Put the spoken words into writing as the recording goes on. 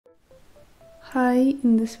Hi,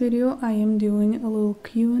 in this video I am doing a little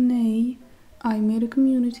Q&A. I made a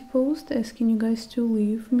community post asking you guys to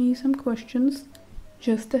leave me some questions.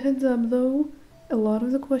 Just a heads up though, a lot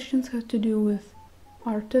of the questions have to do with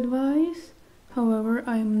art advice. However,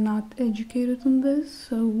 I am not educated on this,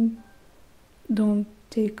 so don't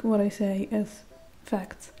take what I say as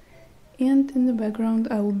facts. And in the background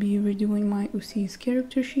I will be redoing my UC's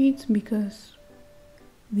character sheets because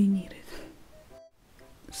they need it.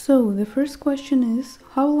 So the first question is,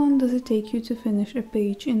 how long does it take you to finish a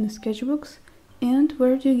page in the sketchbooks, and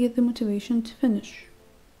where do you get the motivation to finish?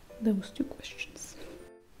 Those two questions.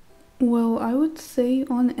 Well, I would say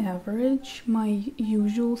on average my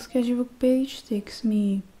usual sketchbook page takes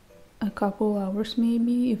me a couple hours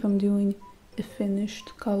maybe if I'm doing a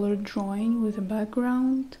finished colored drawing with a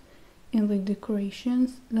background and like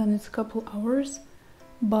decorations, then it's a couple hours.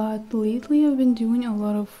 But lately I've been doing a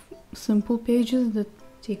lot of simple pages that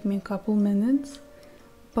take me a couple minutes,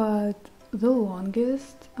 but the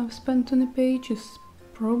longest I've spent on a page is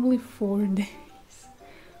probably 4 days.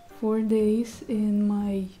 4 days in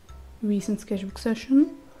my recent sketchbook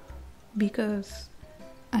session because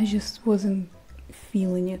I just wasn't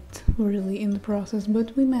feeling it really in the process,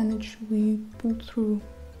 but we managed, we pulled through.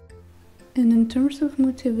 And in terms of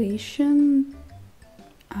motivation,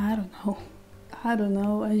 I don't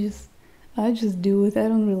know, I just do it. I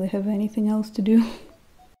don't really have anything else to do.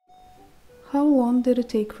 How long did it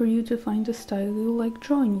take for you to find a style you like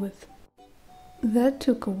drawing with? That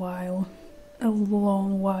took a while, a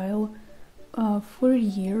long while. For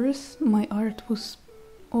years my art was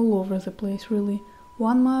all over the place really.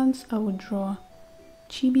 1 month I would draw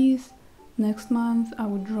chibis, next month I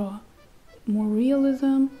would draw more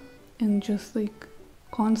realism, and just like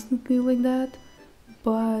constantly like that.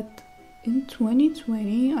 But in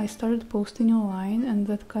 2020 I started posting online, and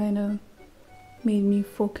that kind of made me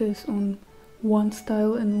focus on one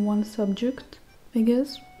style and one subject, I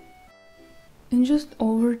guess. And just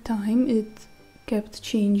over time it kept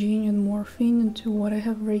changing and morphing into what I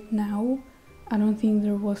have right now. I don't think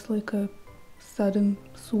there was like a sudden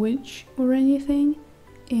switch or anything,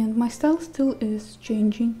 and my style still is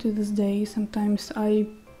changing to this day. Sometimes I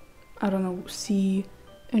don't know, see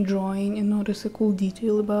a drawing and notice a cool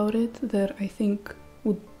detail about it that I think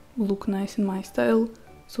would look nice in my style,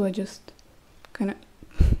 so I just kind of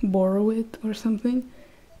borrow it or something,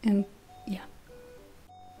 and yeah.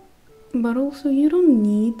 But also you don't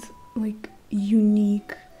need like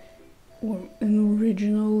unique or an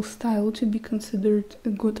original style to be considered a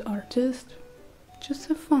good artist. Just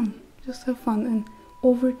have fun, and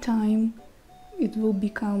over time it will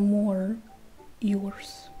become more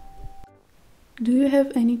yours. Do you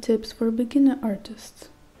have any tips for beginner artists?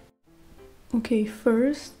 Okay,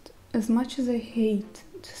 first, as much as I hate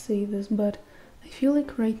to say this, but I feel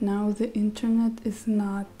like right now the internet is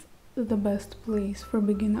not the best place for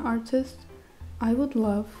beginner artists. I would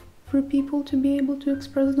love for people to be able to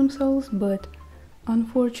express themselves, but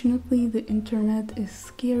unfortunately the internet is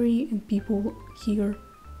scary and people here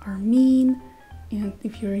are mean, and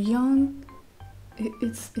if you're young,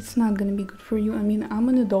 it's not gonna be good for you. I mean, I'm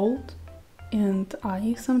an adult and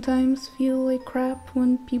I sometimes feel like crap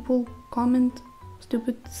when people comment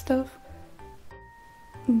stupid stuff.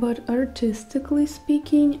 But artistically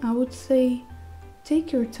speaking, I would say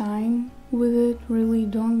take your time with it, really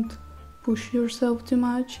don't push yourself too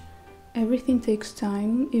much. Everything takes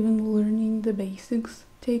time, even learning the basics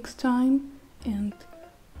takes time, and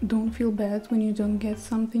don't feel bad when you don't get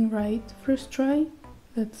something right first try.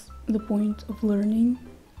 That's the point of learning.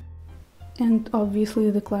 And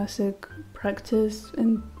obviously the classic practice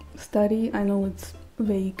and study. I know it's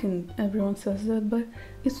vague and everyone says that, but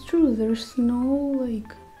it's true. There's no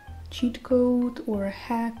like cheat code or a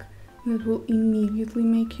hack that will immediately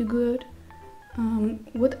make you good.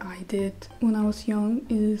 What I did when I was young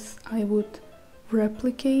is I would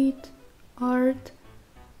replicate art.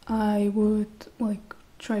 I would like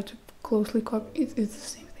try to closely copy it. It's the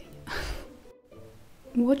same thing.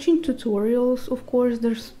 Watching tutorials, of course,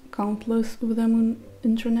 there's countless of them on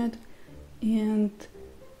internet, and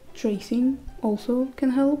tracing also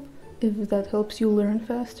can help. If that helps you learn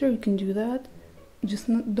faster, you can do that. Just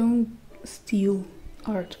don't steal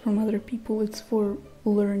art from other people. It's for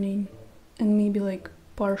learning and maybe like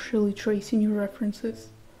partially tracing your references,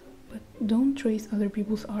 but don't trace other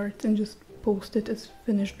people's art and just post it as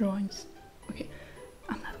finished drawings. Okay,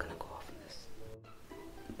 I'm not gonna go off on this,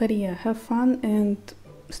 but yeah, have fun and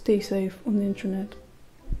stay safe on the internet.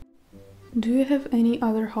 Do you have any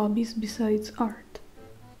other hobbies besides art?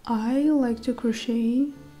 I like to crochet,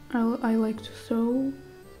 I like to sew,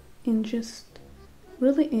 and just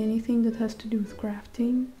really anything that has to do with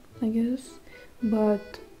crafting, I guess.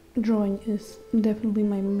 but drawing is definitely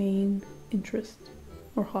my main interest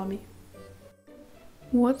or hobby.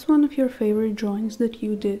 What's one of your favorite drawings that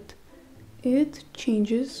you did? It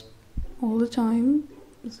changes all the time,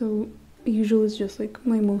 so usually it's just like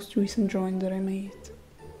my most recent drawing that I made.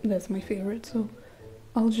 That's my favorite, so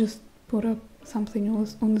I'll just put up something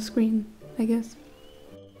else on the screen, I guess.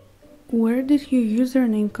 Where did your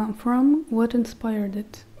username come from? What inspired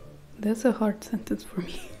it? That's a hard sentence for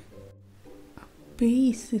me.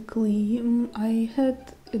 Basically, I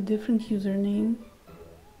had a different username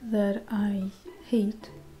that I hate,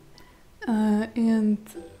 and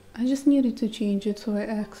I just needed to change it, so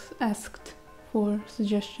I asked for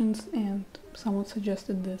suggestions and someone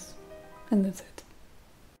suggested this, and that's it.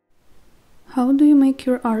 How do you make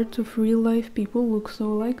your art of real life people look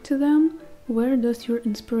so alike to them? Where does your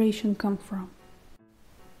inspiration come from?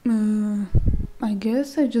 I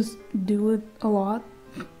guess I just do it a lot,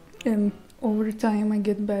 and over time I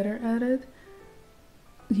get better at it.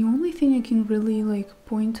 The only thing I can really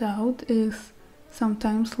point out is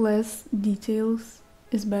sometimes less details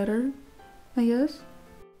is better, I guess.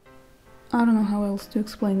 I don't know how else to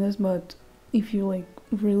explain this, but if you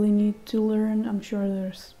really need to learn, I'm sure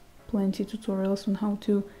there's plenty tutorials on how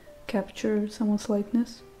to capture someone's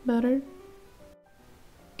likeness better.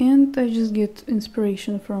 And I just get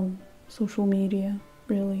inspiration from social media,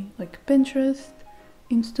 really, like Pinterest,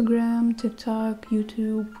 Instagram, TikTok,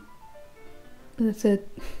 YouTube. That's it.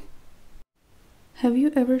 Have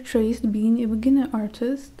you ever traced being a beginner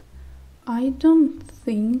artist? I don't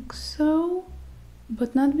think so,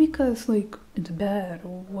 but not because it's bad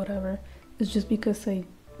or whatever. It's just because I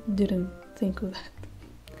didn't think of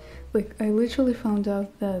that. I literally found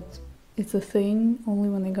out that it's a thing only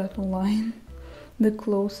when I got online. The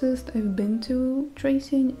closest I've been to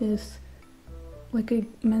tracing is, like I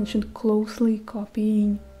mentioned, closely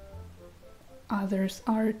copying others'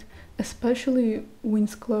 art, especially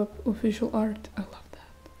Wings Club official art. I love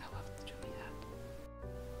that. I love doing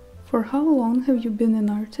that. For how long have you been an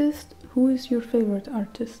artist? Who is your favorite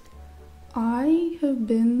artist? I have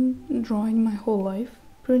been drawing my whole life,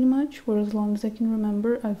 pretty much, for as long as I can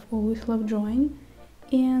remember. I've always loved drawing,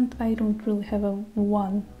 and I don't really have a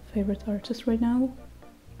one favorite artist right now.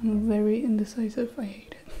 I'm very indecisive. I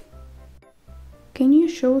hate it. Can you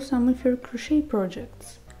show some of your crochet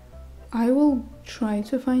projects? I will try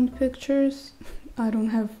to find pictures. I don't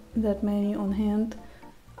have that many on hand.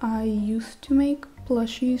 I used to make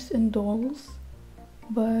plushies and dolls,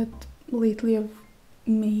 but lately I've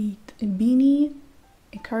made a beanie,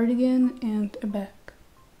 a cardigan, and a bag.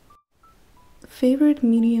 Favorite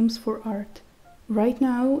mediums for art? Right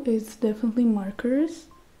now it's definitely markers.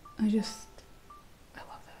 I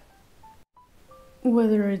love that.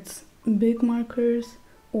 Whether it's big markers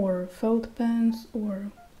or felt pens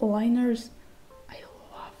or liners, I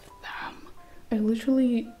love them. I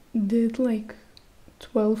literally did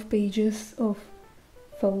 12 pages of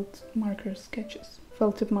felted marker sketches.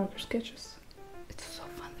 It's so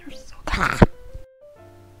fun, they're so good.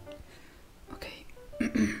 Okay.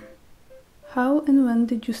 How and when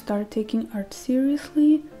did you start taking art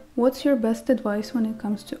seriously? What's your best advice when it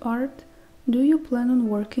comes to art? Do you plan on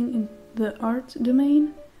working in the art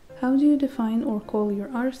domain? How do you define or call your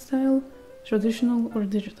art style, traditional or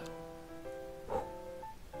digital?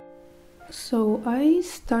 So I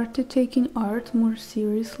started taking art more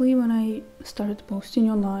seriously when I started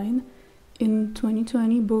posting online in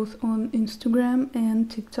 2020, both on Instagram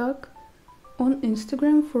and TikTok. On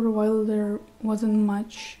Instagram for a while there wasn't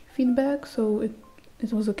much feedback, so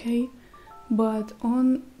it was okay, but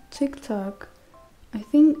on TikTok, I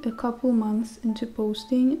think a couple months into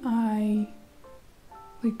posting, a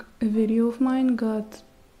video of mine got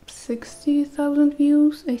 60,000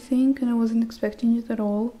 views, I think, and I wasn't expecting it at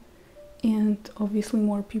all. And obviously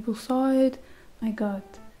more people saw it. I got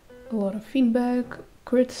a lot of feedback,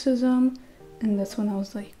 criticism, and that's when I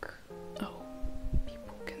was like, oh,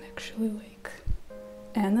 people can actually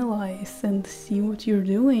analyze and see what you're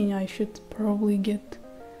doing. I should probably get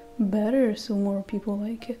better so more people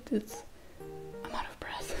like it. I'm out of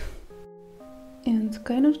breath. And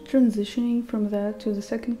kind of transitioning from that to the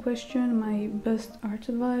second question, my best art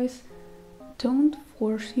advice: don't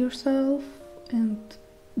force yourself and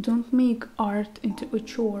don't make art into a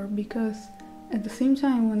chore, because at the same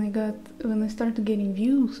time when I started getting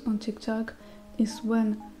views on TikTok is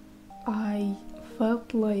when I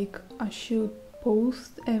felt like I should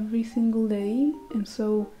post every single day, and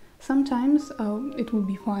so sometimes it would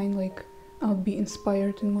be fine, I'll be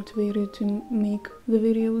inspired and motivated to make the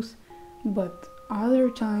videos, but other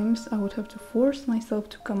times I would have to force myself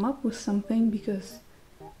to come up with something because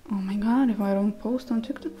oh my god, if I don't post on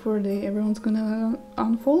TikTok for a day, everyone's gonna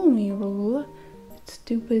unfollow me, blah, blah, blah. It's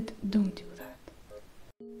stupid, don't do that.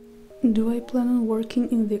 Do I plan on working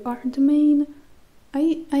in the art domain?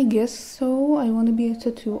 I guess so. I want to be a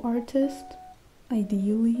tattoo artist,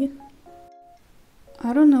 ideally.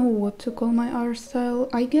 I don't know what to call my art style.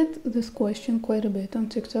 I get this question quite a bit on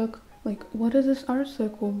TikTok, like, what is this art style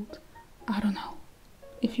called? I don't know.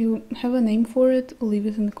 If you have a name for it, leave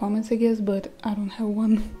it in the comments, I guess, but I don't have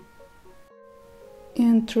one.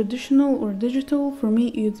 And traditional or digital, for me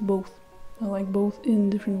it's both. I like both in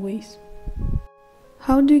different ways.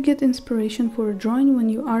 How do you get inspiration for a drawing when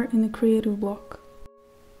you are in a creative block?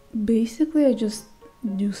 Basically, I just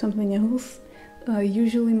do something else.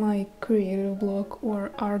 Usually my creative block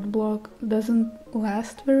or art block doesn't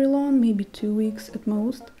last very long, maybe 2 weeks at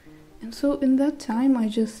most. And so in that time I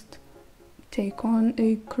just take on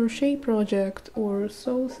a crochet project or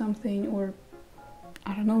sew something, or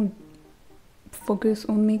I don't know, focus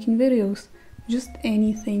on making videos, just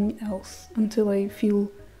anything else until I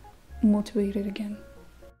feel motivated again.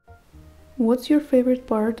 What's your favorite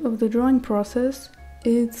part of the drawing process?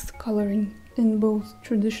 It's coloring in both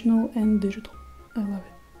traditional and digital. I love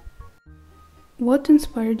it. What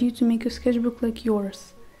inspired you to make a sketchbook like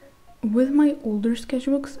yours? With my older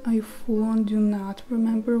sketchbooks, I full on do not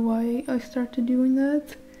remember why I started doing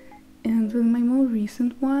that. And with my more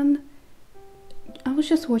recent one, I was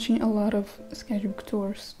just watching a lot of sketchbook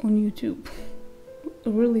tours on YouTube.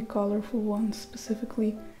 Really colorful ones,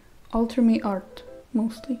 specifically Alter Me Art,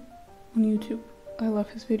 mostly on YouTube. I love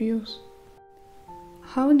his videos.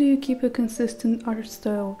 How do you keep a consistent art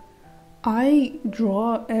style? I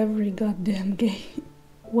draw every goddamn day.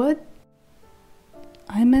 What?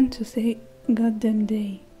 I meant to say goddamn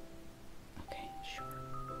day. Okay, sure.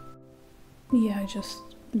 Yeah, I just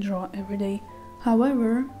draw every day.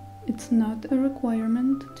 However, it's not a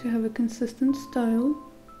requirement to have a consistent style.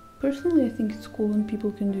 Personally, I think it's cool when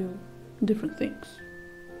people can do different things.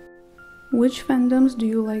 Which fandoms do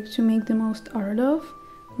you like to make the most art of?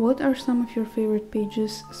 What are some of your favorite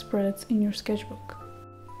pages, spreads in your sketchbook?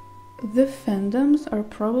 The fandoms are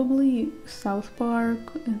probably South Park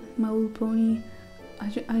and My Little Pony. I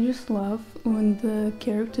just love when the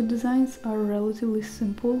character designs are relatively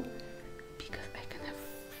simple because I can have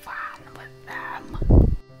fun with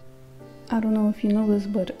them. I don't know if you know this,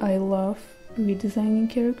 but I love redesigning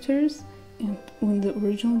characters, and when the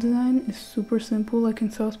original design is super simple, like in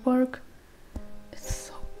South Park,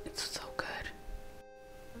 it's so good.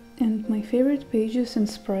 And my favorite pages and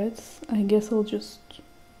spreads, I guess I'll just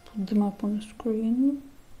put them up on the screen.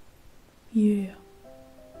 Yeah.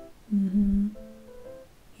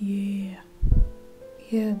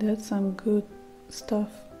 Yeah, that's some good stuff.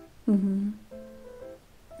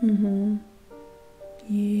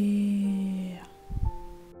 Yeah.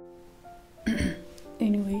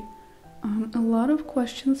 Anyway, a lot of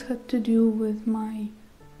questions had to do with my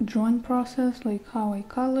drawing process, like how I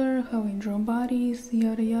color, how I draw bodies,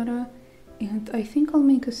 yada yada. And I think I'll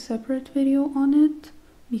make a separate video on it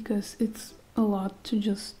because it's a lot to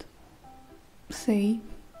just say.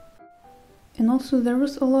 And also there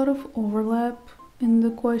was a lot of overlap in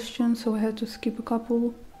the question, so I had to skip a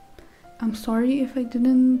couple. I'm sorry if I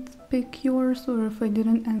didn't pick yours or if I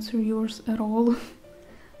didn't answer yours at all.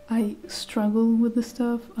 I struggle with the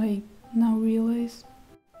stuff, I now realize.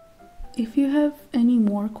 If you have any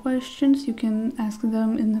more questions, you can ask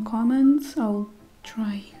them in the comments. I'll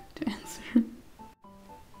try to answer.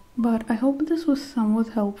 But I hope this was somewhat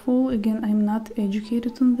helpful. Again, I'm not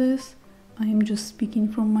educated on this. I am just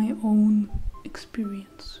speaking from my own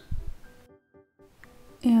experience.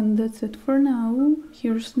 And that's it for now.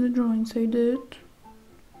 Here's the drawings I did.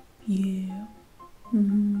 Yeah.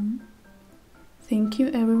 Thank you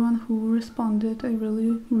everyone who responded. I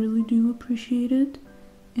really do appreciate it.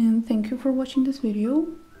 And thank you for watching this video.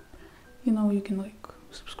 You know, you can like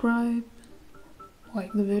subscribe,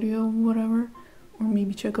 like the video, whatever, or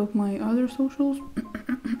maybe check out my other socials.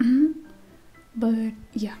 But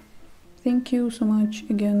yeah, thank you so much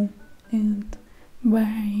again, and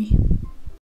bye.